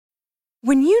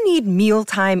When you need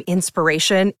mealtime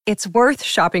inspiration, it's worth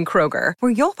shopping Kroger,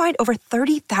 where you'll find over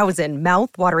 30,000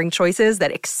 mouth-watering choices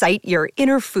that excite your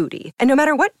inner foodie. And no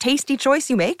matter what tasty choice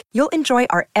you make, you'll enjoy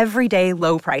our everyday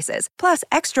low prices, plus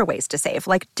extra ways to save,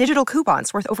 like digital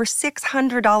coupons worth over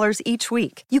 $600 each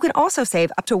week. You can also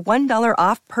save up to $1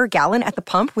 off per gallon at the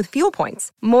pump with fuel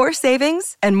points. More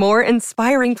savings and more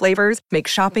inspiring flavors make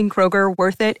shopping Kroger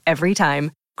worth it every time.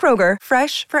 Kroger,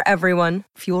 fresh for everyone.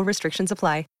 Fuel restrictions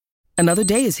apply. Another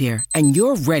day is here, and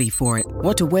you're ready for it.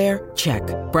 What to wear? Check.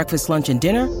 Breakfast, lunch, and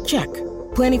dinner? Check.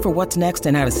 Planning for what's next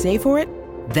and how to save for it?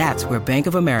 That's where Bank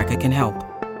of America can help.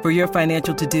 For your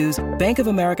financial to-dos, Bank of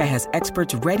America has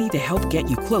experts ready to help get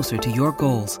you closer to your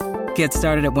goals. Get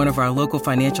started at one of our local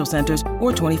financial centers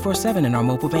or 24/7 in our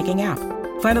mobile banking app.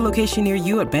 Find a location near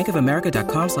you at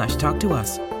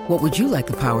bankofamerica.com/talktous. What would you like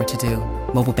the power to do?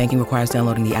 Mobile banking requires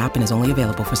downloading the app and is only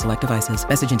available for select devices.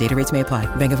 Message and data rates may apply.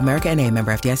 Bank of America N.A.,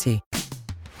 member FDIC.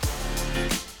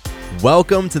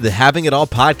 Welcome to the Having It All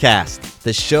podcast,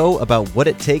 the show about what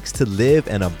it takes to live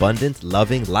an abundant,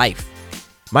 loving life.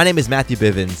 My name is Matthew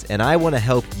Bivens, and I want to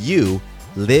help you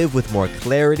live with more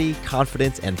clarity,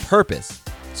 confidence, and purpose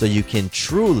so you can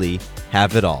truly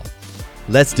have it all.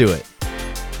 Let's do it.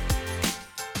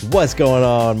 What's going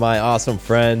on, my awesome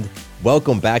friend?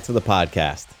 Welcome back to the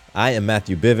podcast. I am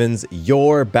Matthew Bivens,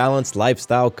 your balanced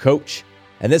lifestyle coach,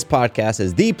 and this podcast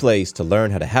is the place to learn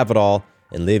how to have it all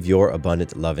and live your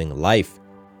abundant, loving life.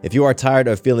 If you are tired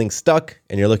of feeling stuck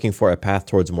and you're looking for a path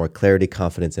towards more clarity,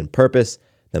 confidence, and purpose,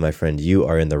 then my friend, you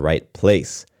are in the right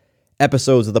place.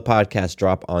 Episodes of the podcast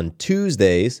drop on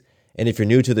Tuesdays, and if you're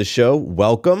new to the show,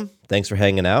 welcome. Thanks for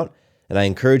hanging out, and I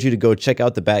encourage you to go check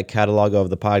out the back catalog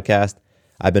of the podcast.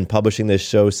 I've been publishing this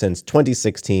show since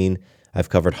 2016. I've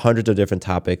covered hundreds of different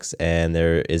topics, and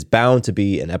there is bound to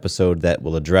be an episode that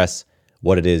will address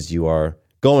what it is you are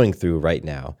going through right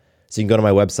now. So you can go to my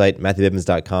website,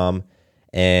 MatthewBivens.com,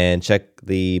 and check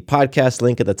the podcast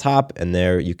link at the top, and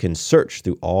there you can search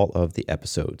through all of the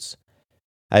episodes.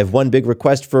 I have one big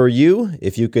request for you.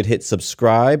 If you could hit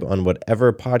subscribe on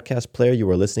whatever podcast player you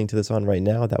are listening to this on right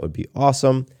now, that would be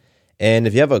awesome. And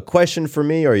if you have a question for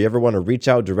me, or you ever want to reach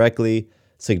out directly,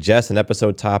 suggest an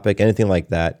episode topic, anything like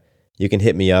that, you can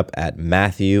hit me up at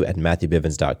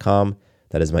Matthew@MatthewBivens.com.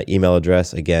 That is my email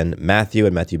address. Again,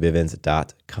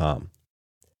 Matthew@MatthewBivens.com.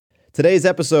 Today's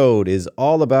episode is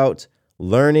all about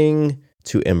learning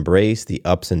to embrace the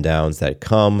ups and downs that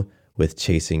come with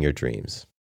chasing your dreams.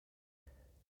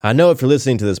 I know if you're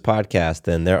listening to this podcast,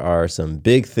 then there are some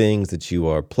big things that you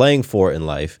are playing for in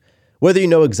life. Whether you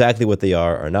know exactly what they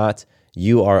are or not,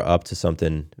 you are up to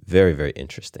something very, very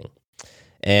interesting.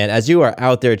 And as you are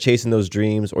out there chasing those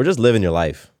dreams, or just living your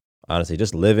life, honestly,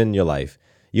 just living your life,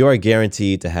 you are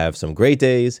guaranteed to have some great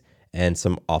days and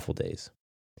some awful days.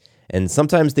 And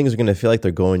sometimes things are going to feel like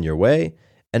they're going your way,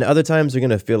 and other times they're going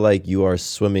to feel like you are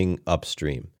swimming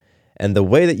upstream. And the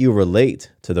way that you relate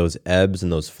to those ebbs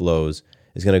and those flows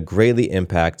is going to greatly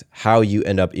impact how you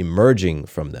end up emerging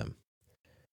from them.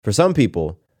 For some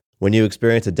people, when you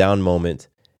experience a down moment,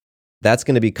 that's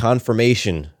going to be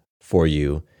confirmation for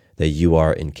you that you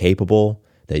are incapable,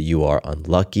 that you are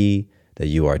unlucky, that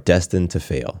you are destined to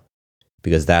fail,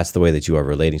 because that's the way that you are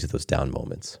relating to those down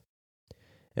moments.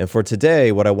 And for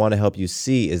today, what I want to help you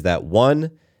see is that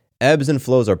one, ebbs and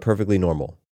flows are perfectly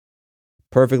normal.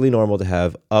 Perfectly normal to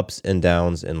have ups and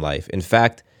downs in life. In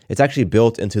fact, it's actually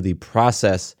built into the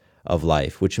process of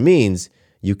life, which means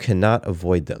you cannot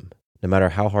avoid them, no matter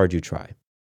how hard you try.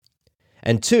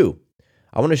 And two,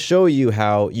 I want to show you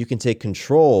how you can take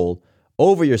control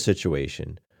over your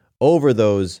situation, over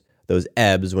those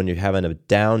ebbs when you're having a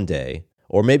down day,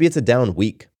 or maybe it's a down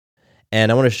week.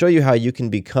 And I want to show you how you can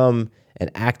become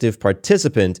an active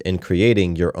participant in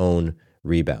creating your own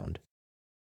rebound.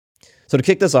 So to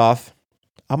kick this off,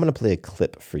 I'm going to play a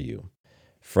clip for you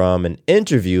from an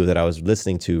interview that I was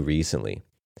listening to recently.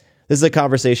 This is a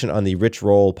conversation on the Rich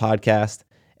Roll podcast,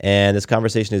 and this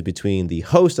conversation is between the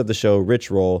host of the show, Rich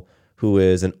Roll, who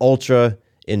is an ultra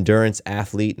endurance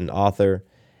athlete and author,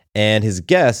 and his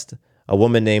guest, a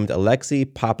woman named Alexi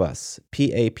Pappas,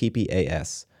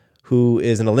 Pappas, who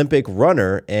is an Olympic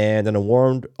runner and an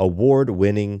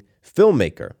award-winning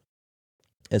filmmaker.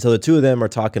 And so the two of them are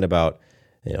talking about,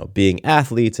 being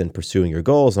athletes and pursuing your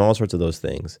goals and all sorts of those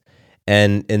things.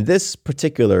 And in this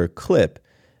particular clip,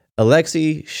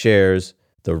 Alexi shares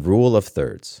the rule of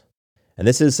thirds. And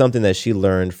this is something that she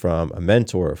learned from a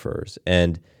mentor of hers.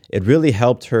 And it really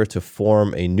helped her to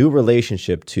form a new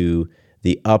relationship to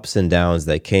the ups and downs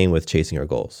that came with chasing her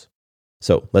goals.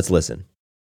 So let's listen.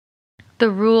 the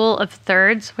rule of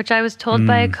thirds, which I was told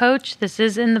by a coach. This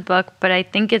is in the book, but I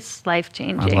think it's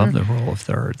life-changing. I love the rule of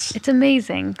thirds. It's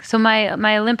amazing. So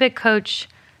my Olympic coach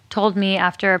told me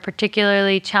after a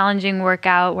particularly challenging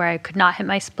workout where I could not hit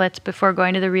my splits before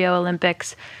going to the Rio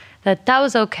Olympics, that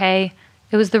was okay.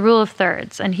 It was the rule of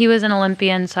thirds. And he was an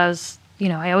Olympian, so I was,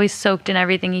 I always soaked in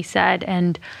everything he said.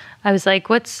 And I was like,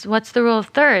 what's the rule of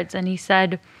thirds? And he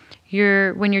said,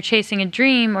 when you're chasing a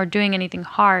dream or doing anything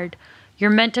hard, you're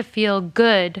meant to feel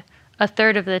good a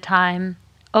third of the time,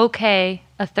 okay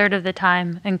a third of the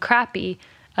time, and crappy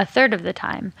a third of the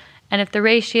time. And if the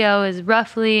ratio is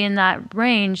roughly in that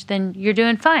range, then you're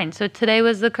doing fine. So today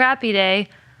was the crappy day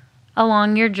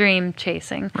along your dream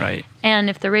chasing. Right. And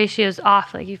if the ratio is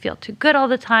off, like you feel too good all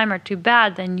the time or too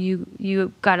bad, then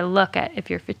you got to look at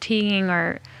if you're fatiguing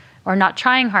or not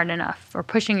trying hard enough or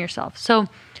pushing yourself. So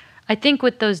I think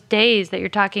with those days that you're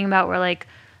talking about where like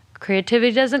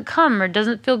creativity doesn't come or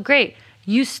doesn't feel great,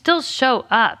 you still show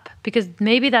up because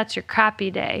maybe that's your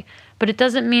crappy day, but it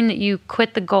doesn't mean that you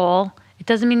quit the goal. It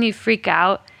doesn't mean that you freak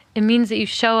out. It means that you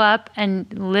show up and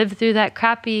live through that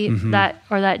crappy,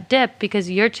 that dip because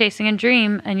you're chasing a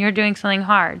dream and you're doing something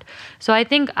hard. So I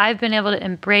think I've been able to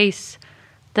embrace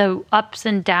the ups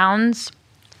and downs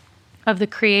of the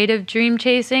creative dream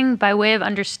chasing by way of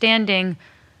understanding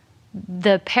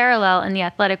the parallel in the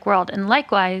athletic world. And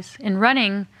likewise, in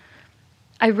running,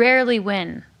 I rarely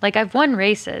win. Like I've won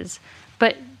races,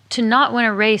 but to not win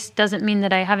a race doesn't mean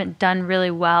that I haven't done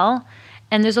really well.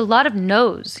 And there's a lot of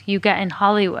no's you get in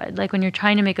Hollywood, like when you're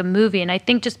trying to make a movie. And I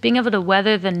think just being able to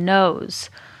weather the no's,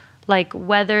 like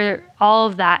weather all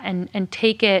of that and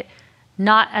take it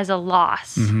not as a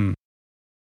loss. Mm-hmm.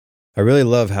 I really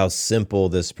love how simple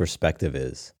this perspective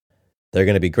is. There are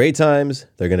going to be great times,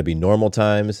 there are going to be normal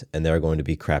times, and there are going to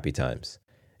be crappy times.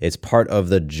 It's part of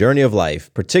the journey of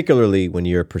life, particularly when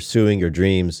you're pursuing your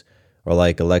dreams, or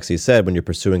like Alexi said, when you're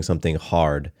pursuing something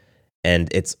hard, and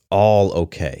it's all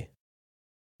okay.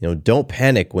 Don't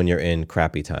panic when you're in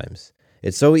crappy times.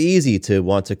 It's so easy to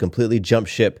want to completely jump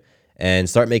ship and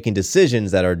start making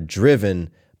decisions that are driven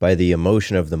by the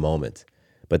emotion of the moment.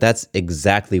 But that's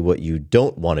exactly what you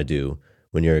don't want to do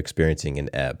when you're experiencing an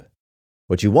ebb.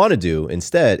 What you want to do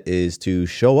instead is to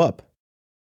show up.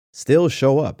 Still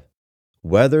show up.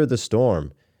 Weather the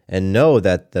storm and know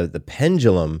that the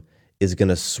pendulum is going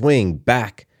to swing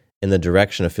back in the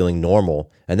direction of feeling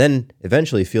normal and then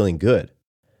eventually feeling good.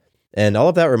 And all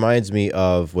of that reminds me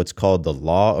of what's called the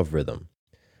law of rhythm.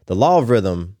 The law of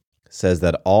rhythm says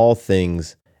that all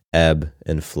things ebb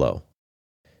and flow.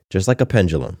 Just like a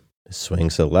pendulum, it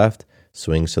swings to the left,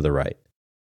 swings to the right.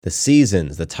 The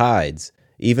seasons, the tides,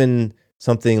 even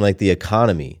something like the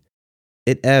economy,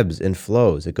 it ebbs and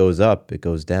flows. It goes up, it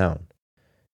goes down.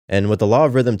 And what the law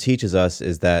of rhythm teaches us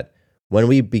is that when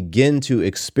we begin to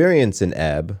experience an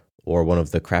ebb or one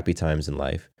of the crappy times in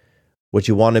life, what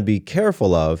you want to be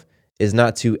careful of is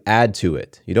not to add to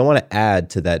it. You don't want to add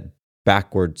to that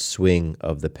backward swing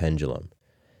of the pendulum.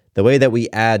 The way that we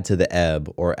add to the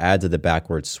ebb or add to the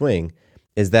backward swing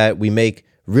is that we make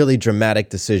really dramatic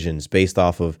decisions based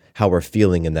off of how we're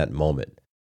feeling in that moment.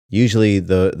 Usually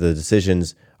the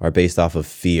decisions are based off of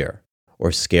fear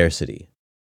or scarcity,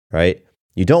 right?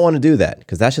 You don't want to do that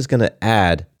because that's just going to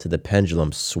add to the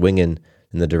pendulum swinging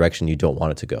in the direction you don't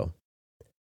want it to go.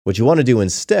 What you want to do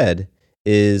instead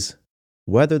is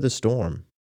weather the storm.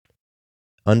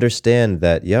 Understand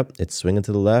that, it's swinging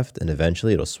to the left and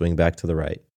eventually it'll swing back to the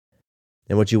right.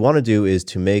 And what you want to do is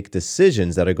to make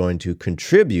decisions that are going to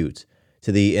contribute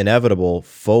to the inevitable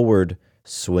forward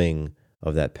swing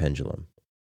of that pendulum.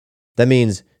 That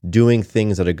means doing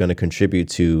things that are going to contribute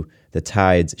to the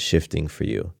tides shifting for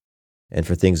you and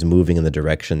for things moving in the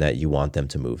direction that you want them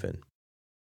to move in.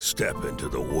 Step into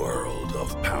the world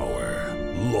of power,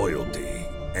 loyalty,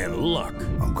 and luck.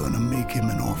 I'm gonna make him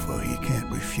an offer he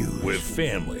can't refuse. With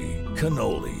family,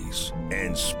 cannolis,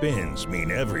 and spins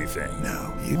mean everything.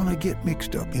 Now, you wanna get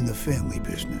mixed up in the family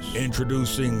business.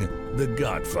 Introducing The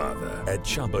Godfather at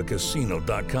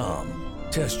ChumbaCasino.com.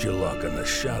 Test your luck in the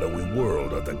shadowy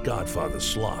world of The Godfather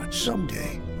slot.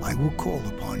 Someday, I will call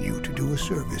upon you to do a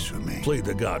service for me. Play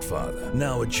The Godfather,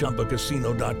 now at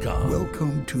ChumbaCasino.com.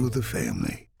 Welcome to the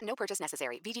family. No purchase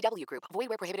necessary. VGW Group. Void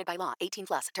where prohibited by law. 18+.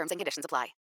 Terms and conditions apply.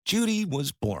 Judy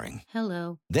was boring.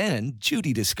 Hello. Then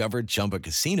Judy discovered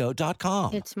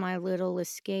ChumbaCasino.com. It's my little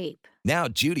escape. Now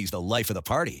Judy's the life of the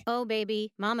party. Oh,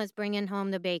 baby, mama's bringing home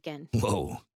the bacon.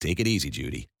 Whoa, take it easy,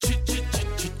 Judy.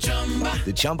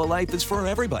 The Chumba life is for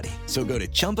everybody. So go to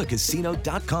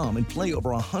ChumbaCasino.com and play over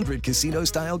 100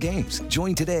 casino-style games.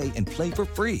 Join today and play for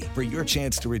free for your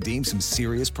chance to redeem some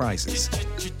serious prizes.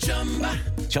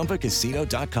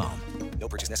 ChumbaCasino.com. No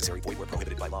purchase necessary. Void where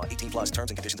prohibited by law. 18 plus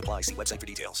terms and conditions apply. See website for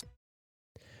details.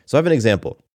 So I have an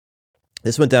example.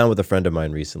 This went down with a friend of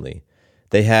mine recently.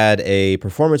 They had a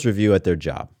performance review at their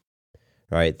job.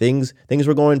 All right, things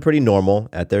were going pretty normal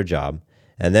at their job.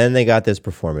 And then they got this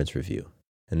performance review.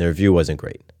 And their review wasn't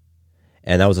great.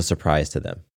 And that was a surprise to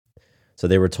them. So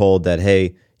they were told that,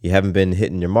 hey, you haven't been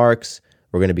hitting your marks.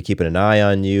 We're going to be keeping an eye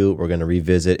on you. We're going to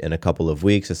revisit in a couple of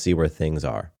weeks to see where things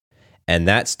are. And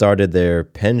that started their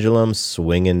pendulum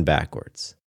swinging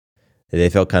backwards. They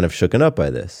felt kind of shooken up by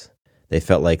this. They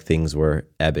felt like things were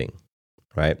ebbing,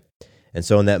 right? And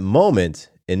so in that moment,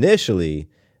 initially,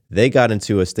 they got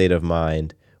into a state of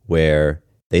mind where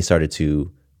they started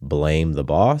to blame the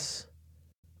boss,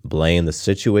 blame the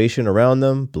situation around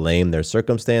them, blame their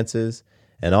circumstances.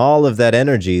 And all of that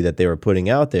energy that they were putting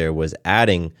out there was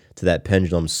adding to that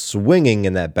pendulum swinging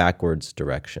in that backwards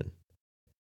direction.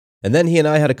 And then he and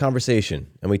I had a conversation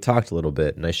and we talked a little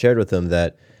bit, and I shared with him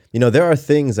that, there are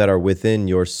things that are within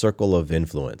your circle of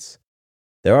influence.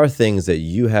 There are things that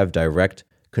you have direct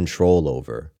control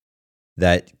over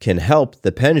that can help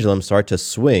the pendulum start to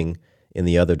swing in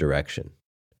the other direction.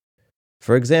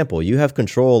 For example, you have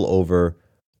control over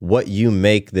what you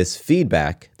make this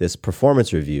feedback, this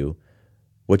performance review,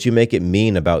 what you make it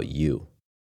mean about you,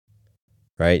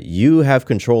 right? You have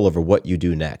control over what you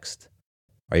do next.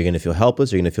 Are you going to feel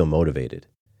helpless or are you going to feel motivated?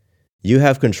 You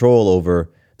have control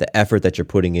over the effort that you're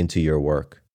putting into your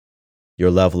work,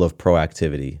 your level of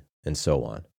proactivity, and so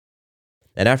on.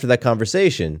 And after that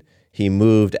conversation, he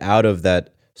moved out of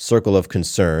that circle of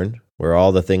concern where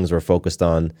all the things were focused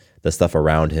on the stuff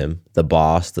around him, the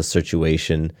boss, the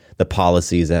situation, the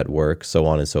policies at work, so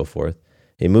on and so forth.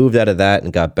 He moved out of that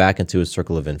and got back into a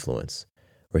circle of influence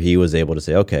where he was able to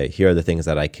say, okay, here are the things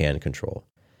that I can control.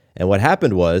 And what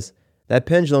happened was that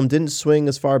pendulum didn't swing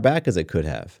as far back as it could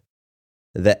have.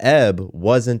 The ebb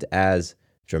wasn't as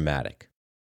dramatic.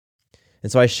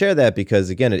 And so I share that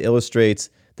because, again, it illustrates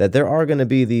that there are going to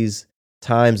be these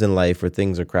times in life where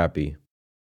things are crappy,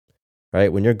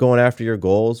 right? When you're going after your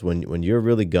goals, when you're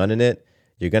really gunning it,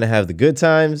 you're going to have the good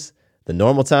times, the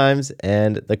normal times,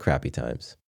 and the crappy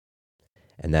times.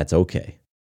 And that's okay.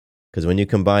 Because when you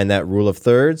combine that rule of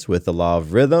thirds with the law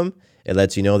of rhythm, it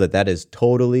lets you know that that is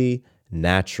totally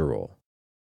natural.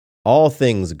 All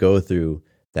things go through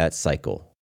that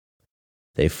cycle.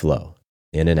 They flow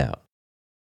in and out.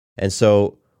 And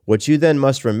so what you then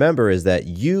must remember is that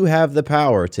you have the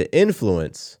power to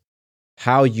influence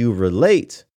how you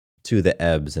relate to the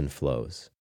ebbs and flows,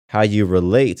 how you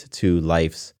relate to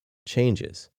life's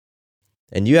changes.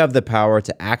 And you have the power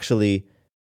to actually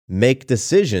make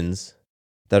decisions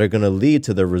that are going to lead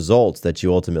to the results that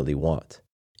you ultimately want.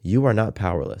 You are not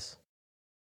powerless.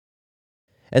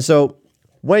 And so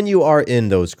when you are in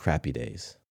those crappy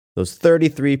days, those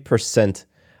 33%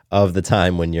 of the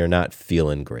time when you're not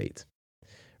feeling great,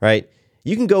 right?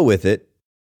 You can go with it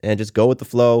and just go with the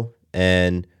flow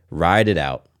and ride it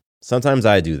out. Sometimes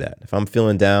I do that. If I'm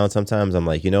feeling down, sometimes I'm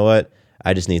like, you know what?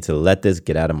 I just need to let this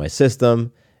get out of my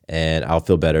system and I'll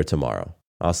feel better tomorrow.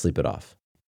 I'll sleep it off.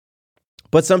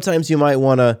 But sometimes you might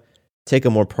want to take a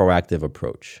more proactive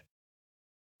approach,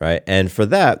 right? And for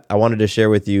that, I wanted to share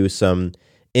with you some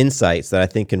insights that I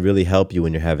think can really help you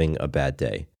when you're having a bad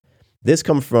day. These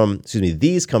come from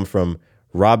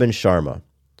Robin Sharma.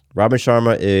 Robin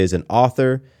Sharma is an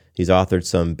author. He's authored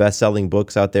some best-selling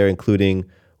books out there, including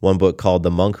one book called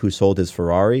The Monk Who Sold His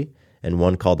Ferrari and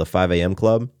one called The 5 a.m.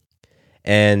 Club.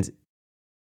 And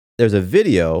there's a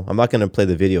video. I'm not going to play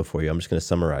the video for you. I'm just going to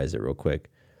summarize it real quick.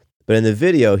 But in the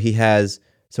video, he has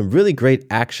some really great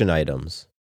action items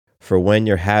for when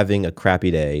you're having a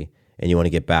crappy day and you want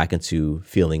to get back into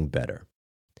feeling better.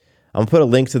 I'm going to put a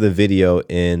link to the video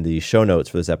in the show notes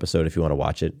for this episode if you want to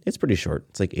watch it. It's pretty short.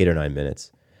 It's like 8 or 9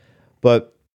 minutes.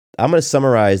 But I'm going to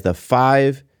summarize the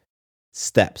 5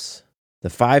 steps, the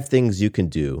 5 things you can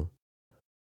do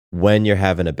when you're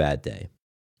having a bad day.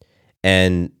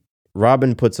 And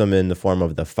Robin puts them in the form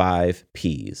of the 5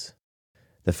 Ps.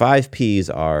 The 5 Ps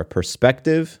are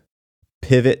perspective,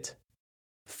 pivot,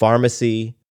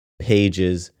 pharmacy,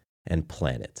 pages, and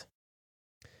planet.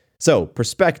 So,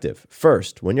 perspective.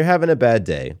 First, when you're having a bad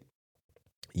day,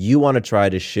 you want to try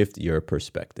to shift your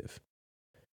perspective,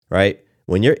 right?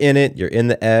 When you're in it, you're in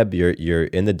the ebb, you're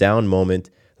in the down moment,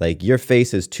 like your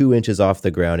face is 2 inches off the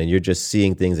ground and you're just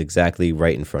seeing things exactly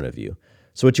right in front of you.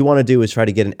 So what you want to do is try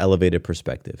to get an elevated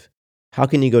perspective. How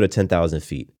can you go to 10,000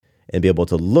 feet and be able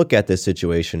to look at this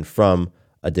situation from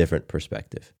a different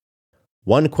perspective?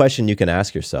 One question you can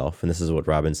ask yourself, and this is what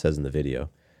Robin says in the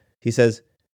video, he says,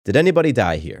 did anybody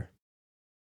die here?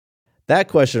 That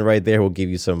question right there will give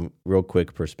you some real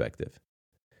quick perspective.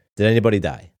 Did anybody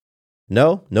die?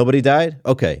 No? Nobody died?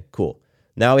 Okay, cool.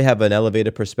 Now we have an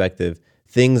elevated perspective.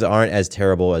 Things aren't as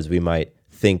terrible as we might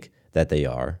think that they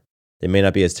are. They may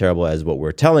not be as terrible as what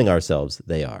we're telling ourselves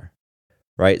they are,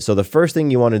 right? So the first thing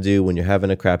you want to do when you're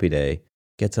having a crappy day,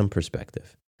 get some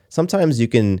perspective. Sometimes you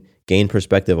can gain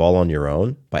perspective all on your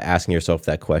own by asking yourself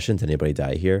that question, did anybody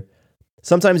die here?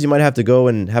 Sometimes you might have to go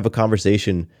and have a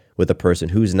conversation with a person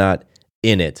who's not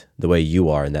in it the way you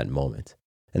are in that moment.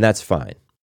 And that's fine.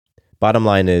 Bottom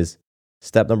line is,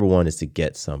 step number 1 is to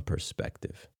get some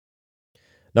perspective.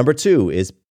 Number 2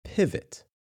 is pivot.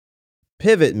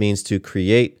 Pivot means to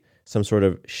create some sort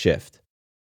of shift,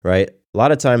 right? A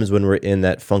lot of times when we're in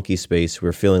that funky space,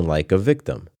 we're feeling like a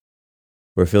victim.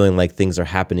 We're feeling like things are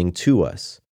happening to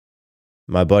us.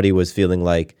 My buddy was feeling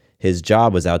like his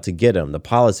job was out to get him. The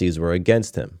policies were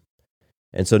against him.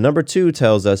 And so number 2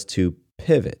 tells us to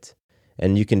pivot.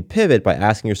 And you can pivot by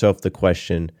asking yourself the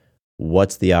question,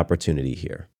 what's the opportunity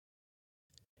here?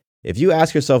 If you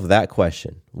ask yourself that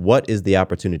question, what is the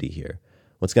opportunity here?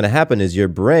 What's going to happen is your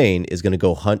brain is going to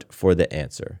go hunt for the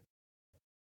answer.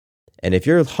 And if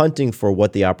you're hunting for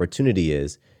what the opportunity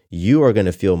is, you are going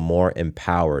to feel more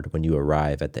empowered when you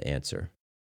arrive at the answer.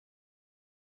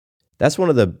 That's one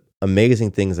of the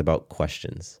amazing things about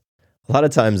questions. A lot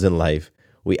of times in life,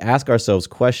 we ask ourselves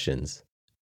questions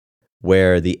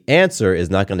where the answer is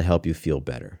not going to help you feel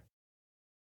better.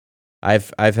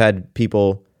 I've had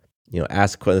people,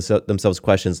 ask themselves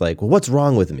questions like, well, what's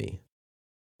wrong with me?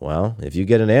 Well, if you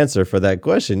get an answer for that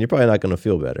question, you're probably not going to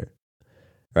feel better,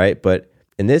 right? But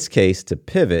in this case, to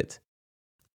pivot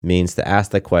means to ask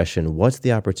the question, what's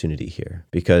the opportunity here?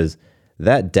 Because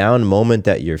that down moment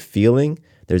that you're feeling,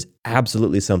 there's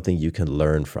absolutely something you can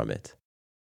learn from it.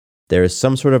 There is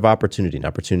some sort of opportunity, an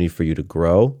opportunity for you to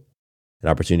grow, an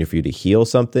opportunity for you to heal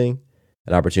something,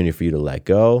 an opportunity for you to let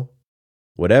go.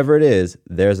 Whatever it is,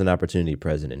 there's an opportunity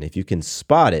present. And if you can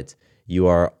spot it, you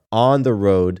are on the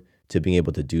road to being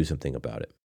able to do something about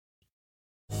it.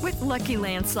 With Lucky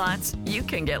Land Slots, you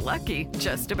can get lucky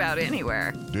just about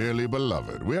anywhere. Dearly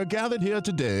beloved, we are gathered here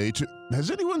today to...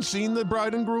 Has anyone seen the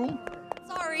bride and groom?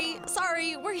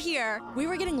 Sorry, we're here. We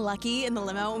were getting lucky in the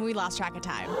limo and we lost track of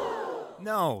time.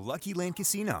 No, Lucky Land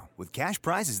Casino, with cash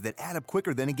prizes that add up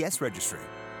quicker than a guest registry.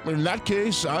 In that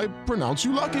case, I pronounce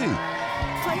you lucky.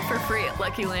 Play for free at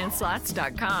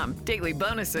LuckyLandSlots.com. Daily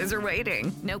bonuses are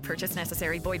waiting. No purchase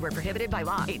necessary. Void where prohibited by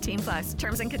law. 18+.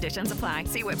 Terms and conditions apply.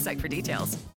 See website for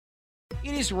details.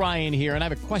 It is Ryan here, and I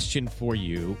have a question for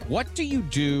you. What do you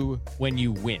do when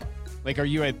you win? Like, are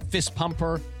you a fist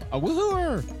pumper, a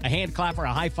woo-hooer, a hand clapper,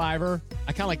 a high-fiver?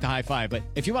 I kind of like the high-five, but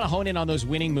if you want to hone in on those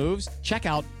winning moves, check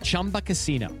out Chumba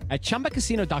Casino. At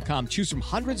ChumbaCasino.com, choose from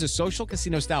hundreds of social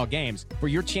casino-style games for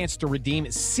your chance to redeem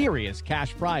serious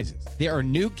cash prizes. There are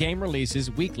new game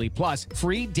releases weekly, plus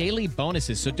free daily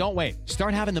bonuses, so don't wait.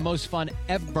 Start having the most fun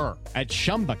ever at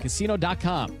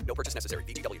ChumbaCasino.com. No purchase necessary.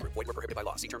 VGW. Void where prohibited by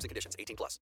law. See terms and conditions.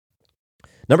 18+.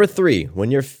 Number 3, when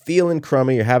you're feeling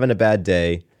crummy, you're having a bad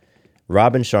day,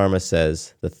 Robin Sharma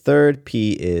says the third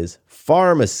P is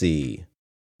pharmacy.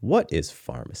 What is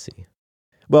pharmacy?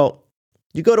 Well,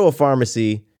 you go to a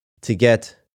pharmacy to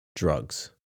get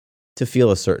drugs, to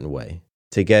feel a certain way,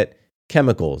 to get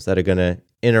chemicals that are going to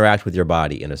interact with your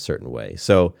body in a certain way.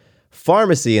 So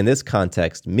pharmacy in this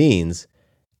context means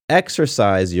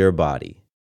exercise your body.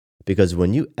 Because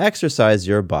when you exercise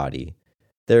your body,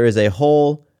 there is a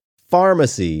whole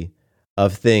pharmacy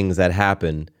of things that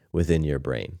happen within your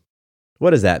brain. What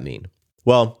does that mean?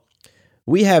 Well,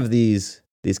 we have these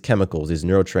chemicals, these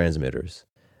neurotransmitters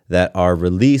that are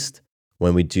released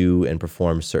when we do and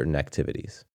perform certain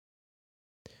activities.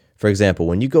 For example,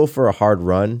 when you go for a hard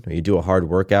run or you do a hard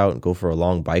workout and go for a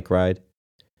long bike ride,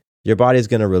 your body is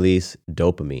going to release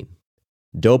dopamine.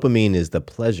 Dopamine is the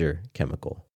pleasure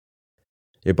chemical.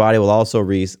 Your body will also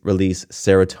release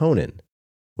serotonin,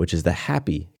 which is the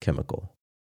happy chemical.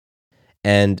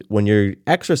 And when you're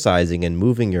exercising and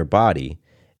moving your body,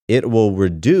 it will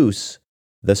reduce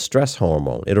the stress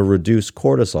hormone. It'll reduce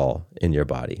cortisol in your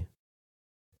body.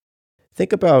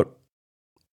 Think about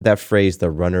that phrase, the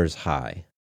runner's high.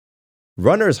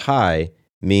 Runner's high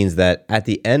means that at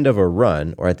the end of a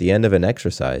run or at the end of an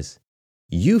exercise,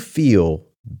 you feel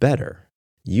better.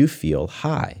 You feel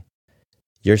high.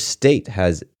 Your state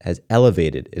has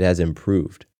elevated. It has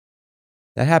improved.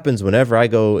 That happens whenever I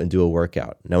go and do a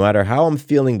workout. No matter how I'm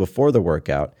feeling before the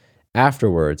workout,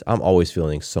 afterwards, I'm always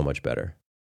feeling so much better.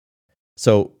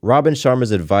 So Robin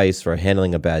Sharma's advice for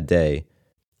handling a bad day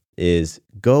is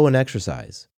go and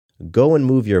exercise. Go and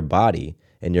move your body,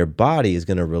 and your body is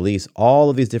going to release all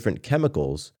of these different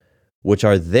chemicals which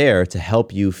are there to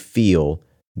help you feel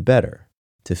better,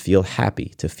 to feel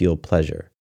happy, to feel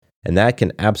pleasure. And that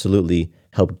can absolutely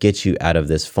help get you out of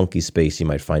this funky space you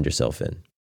might find yourself in.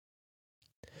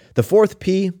 The fourth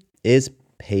P is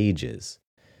pages.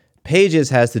 Pages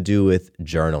has to do with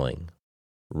journaling,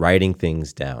 writing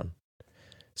things down.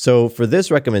 So for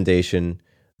this recommendation,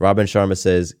 Robin Sharma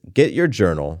says, get your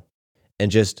journal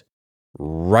and just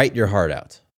write your heart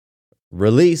out.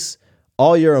 Release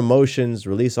all your emotions,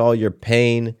 release all your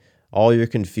pain, all your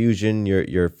confusion,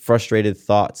 your frustrated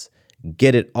thoughts.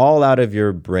 Get it all out of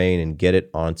your brain and get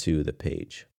it onto the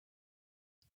page.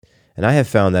 And I have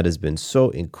found that has been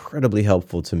so incredibly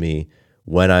helpful to me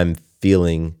when I'm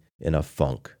feeling in a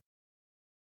funk.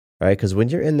 Right? Because when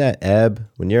you're in that ebb,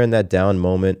 when you're in that down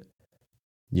moment,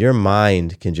 your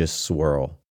mind can just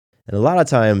swirl. And a lot of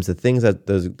times the things that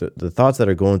the thoughts that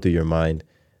are going through your mind,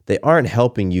 they aren't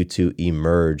helping you to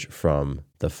emerge from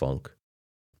the funk.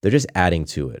 They're just adding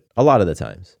to it a lot of the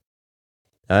times.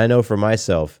 And I know for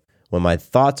myself, when my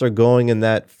thoughts are going in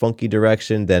that funky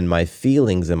direction, then my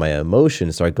feelings and my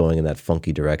emotions start going in that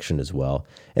funky direction as well.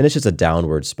 And it's just a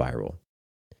downward spiral.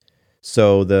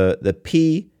 So the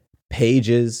P,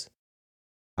 pages,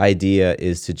 idea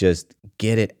is to just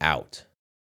get it out.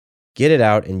 Get it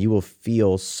out and you will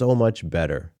feel so much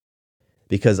better.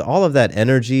 Because all of that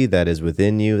energy that is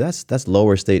within you, that's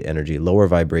lower state energy, lower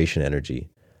vibration energy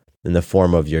in the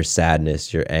form of your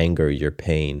sadness, your anger, your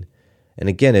pain. And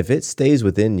again, if it stays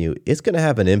within you, it's going to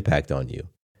have an impact on you.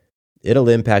 It'll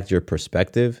impact your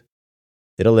perspective.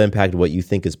 It'll impact what you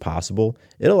think is possible.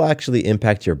 It'll actually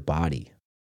impact your body.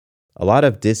 A lot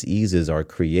of dis-eases are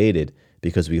created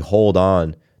because we hold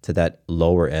on to that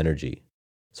lower energy.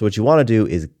 So what you want to do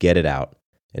is get it out.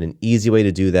 And an easy way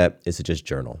to do that is to just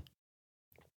journal.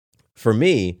 For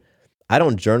me, I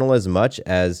don't journal as much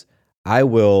as I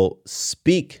will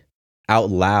speak out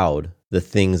loud the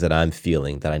things that I'm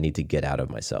feeling that I need to get out of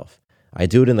myself. I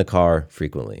do it in the car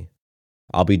frequently.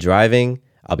 I'll be driving,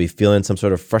 I'll be feeling some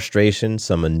sort of frustration,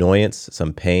 some annoyance,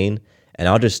 some pain, and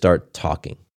I'll just start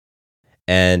talking.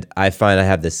 And I find it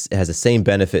has the same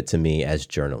benefit to me as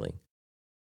journaling,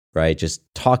 right? Just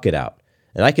talk it out.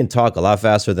 And I can talk a lot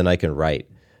faster than I can write.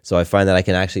 So I find that I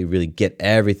can actually really get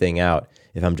everything out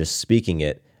if I'm just speaking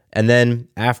it. And then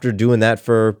after doing that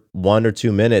for 1 or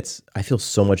 2 minutes, I feel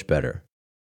so much better.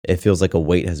 It feels like a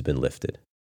weight has been lifted.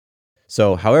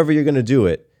 So however you're going to do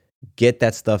it, get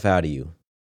that stuff out of you.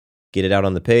 Get it out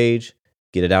on the page,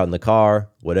 get it out in the car,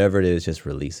 whatever it is, just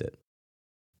release it.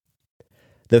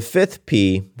 The fifth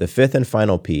P, the fifth and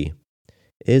final P,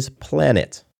 is plan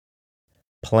it.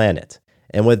 Plan it.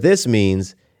 And what this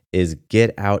means is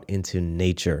get out into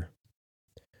nature.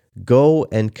 Go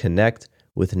and connect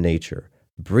with nature.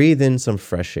 Breathe in some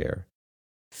fresh air.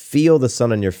 Feel the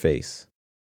sun on your face.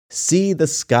 See the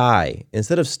sky.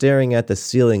 Instead of staring at the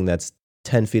ceiling that's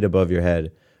 10 feet above your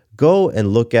head, go and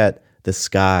look at the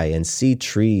sky and see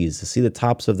trees, see the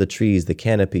tops of the trees, the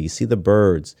canopy, see the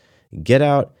birds. Get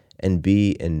out and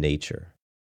be in nature.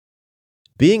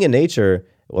 Being in nature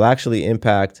will actually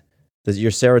impact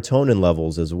your serotonin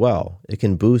levels as well. It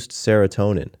can boost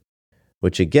serotonin,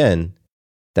 which again,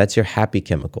 that's your happy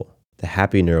chemical, the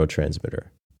happy neurotransmitter.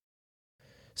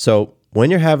 So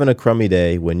when you're having a crummy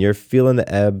day, when you're feeling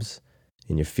the ebbs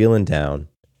and you're feeling down,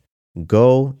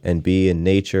 go and be in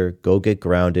nature, go get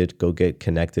grounded, go get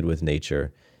connected with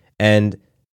nature, and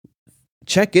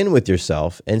check in with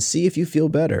yourself and see if you feel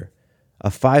better. A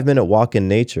 5-minute walk in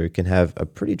nature can have a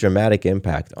pretty dramatic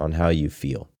impact on how you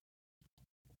feel.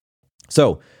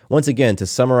 So once again, to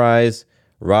summarize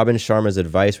Robin Sharma's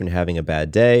advice when you're having a bad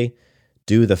day,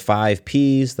 do the 5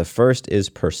 Ps. The first is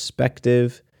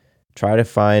perspective. Try to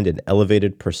find an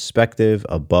elevated perspective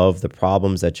above the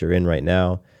problems that you're in right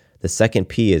now. The second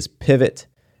P is pivot.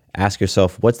 Ask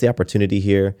yourself, what's the opportunity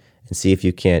here? And see if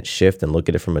you can't shift and look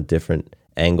at it from a different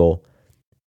angle.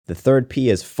 The third P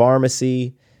is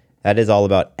pharmacy. That is all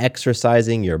about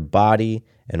exercising your body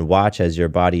and watch as your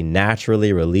body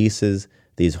naturally releases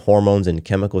these hormones and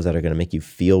chemicals that are going to make you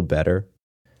feel better.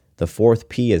 The fourth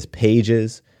P is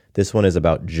pages. This one is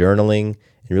about journaling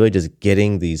and really just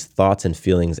getting these thoughts and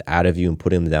feelings out of you and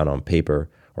putting them down on paper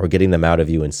or getting them out of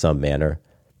you in some manner.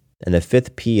 And the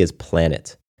fifth P is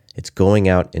planet. It's going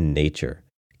out in nature,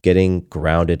 getting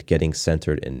grounded, getting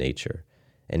centered in nature.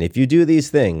 And if you do these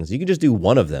things, you can just do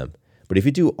one of them. But if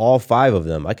you do all 5 of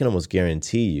them, I can almost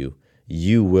guarantee you,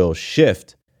 you will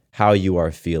shift how you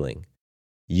are feeling.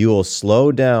 You will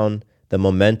slow down the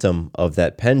momentum of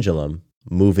that pendulum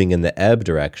moving in the ebb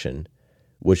direction,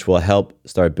 which will help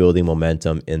start building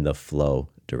momentum in the flow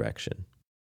direction.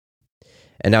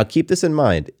 And now keep this in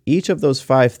mind. Each of those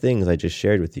 5 things I just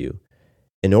shared with you,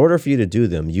 in order for you to do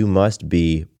them, you must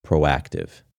be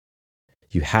proactive.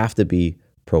 You have to be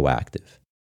proactive.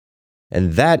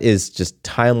 And that is just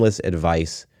timeless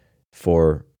advice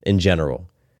for, in general,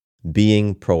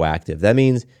 being proactive. That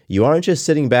means you aren't just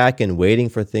sitting back and waiting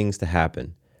for things to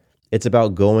happen. It's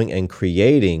about going and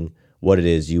creating what it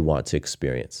is you want to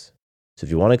experience. So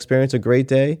if you want to experience a great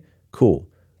day, cool.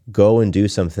 Go and do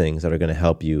some things that are going to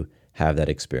help you have that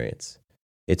experience.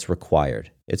 It's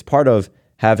required. It's part of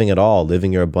having it all,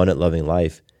 living your abundant, loving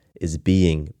life, is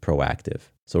being proactive.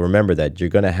 So remember that you're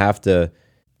going to have to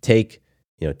take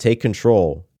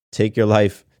control, take your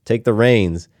life, take the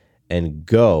reins, and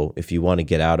go if you want to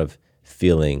get out of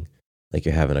feeling like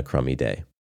you're having a crummy day.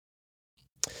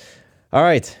 All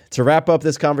right, to wrap up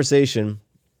this conversation,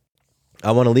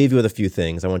 I want to leave you with a few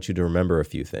things. I want you to remember a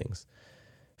few things.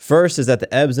 First is that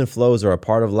the ebbs and flows are a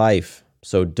part of life.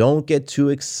 So don't get too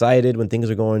excited when things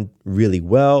are going really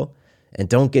well, and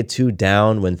don't get too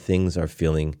down when things are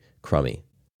feeling crummy.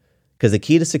 Because the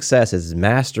key to success is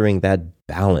mastering that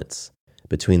balance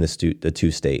between the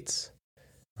two states.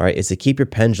 All right, it's to keep your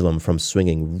pendulum from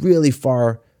swinging really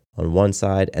far on one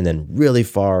side and then really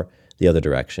far the other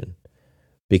direction.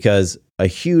 Because a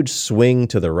huge swing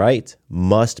to the right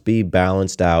must be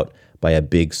balanced out by a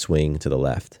big swing to the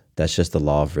left. That's just the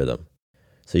law of rhythm.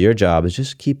 So your job is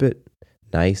just keep it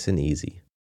nice and easy.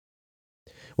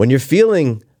 When you're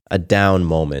feeling a down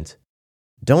moment,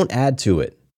 don't add to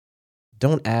it.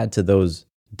 Don't add to those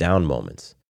down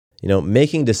moments.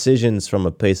 Making decisions from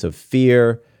a place of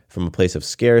fear, from a place of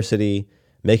scarcity,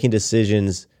 making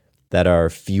decisions that are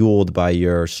fueled by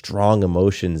your strong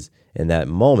emotions in that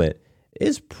moment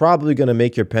is probably going to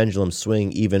make your pendulum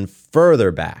swing even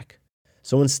further back.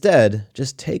 So instead,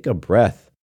 just take a breath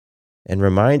and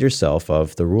remind yourself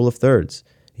of the rule of thirds.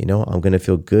 I'm going to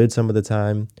feel good some of the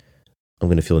time, I'm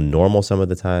going to feel normal some of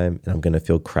the time, and I'm going to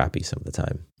feel crappy some of the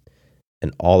time.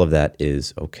 And all of that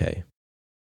is okay.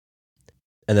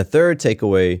 And the third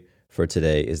takeaway for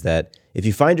today is that if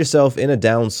you find yourself in a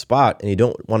down spot and you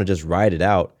don't want to just ride it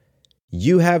out,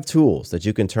 you have tools that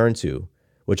you can turn to,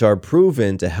 which are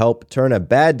proven to help turn a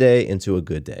bad day into a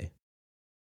good day.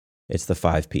 It's the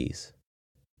 5 Ps.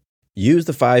 Use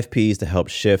the 5 Ps to help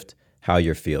shift how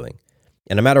you're feeling.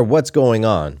 And no matter what's going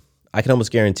on, I can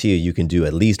almost guarantee you can do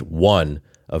at least one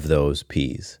of those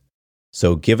Ps.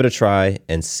 So give it a try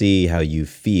and see how you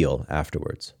feel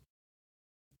afterwards.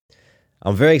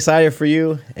 I'm very excited for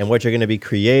you and what you're going to be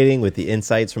creating with the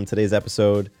insights from today's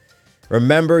episode.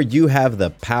 Remember, you have the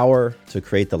power to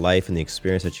create the life and the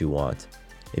experience that you want.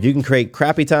 If you can create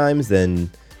crappy times, then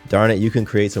darn it, you can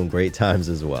create some great times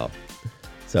as well.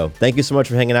 So thank you so much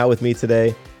for hanging out with me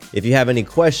today. If you have any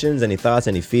questions, any thoughts,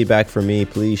 any feedback for me,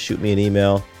 please shoot me an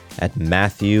email at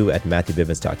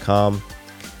matthew@matthewbivens.com.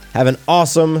 Have an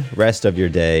awesome rest of your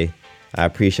day. I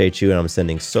appreciate you, and I'm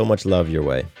sending so much love your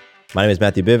way. My name is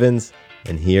Matthew Bivens,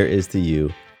 and here is to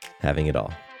you having it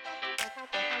all.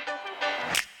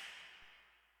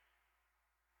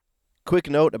 Quick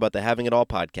note about the Having It All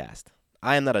podcast.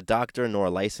 I am not a doctor nor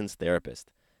a licensed therapist.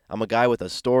 I'm a guy with a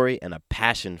story and a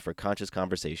passion for conscious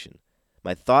conversation.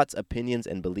 My thoughts, opinions,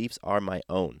 and beliefs are my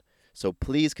own. So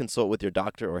please consult with your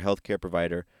doctor or healthcare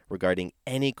provider regarding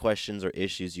any questions or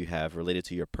issues you have related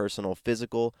to your personal,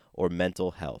 physical, or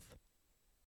mental health.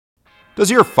 Does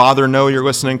your father know you're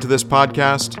listening to this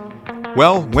podcast?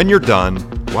 Well, when you're done,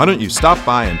 why don't you stop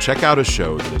by and check out a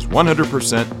show that is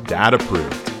 100%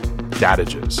 dad-approved,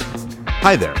 Dadages.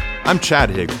 Hi there, I'm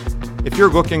Chad Higgle. If you're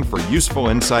looking for useful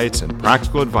insights and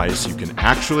practical advice you can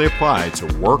actually apply to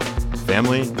work,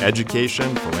 family,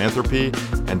 education, philanthropy,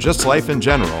 and just life in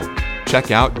general,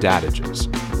 check out Dadages.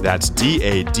 That's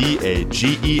Dadages,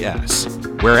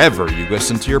 wherever you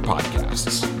listen to your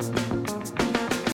podcasts.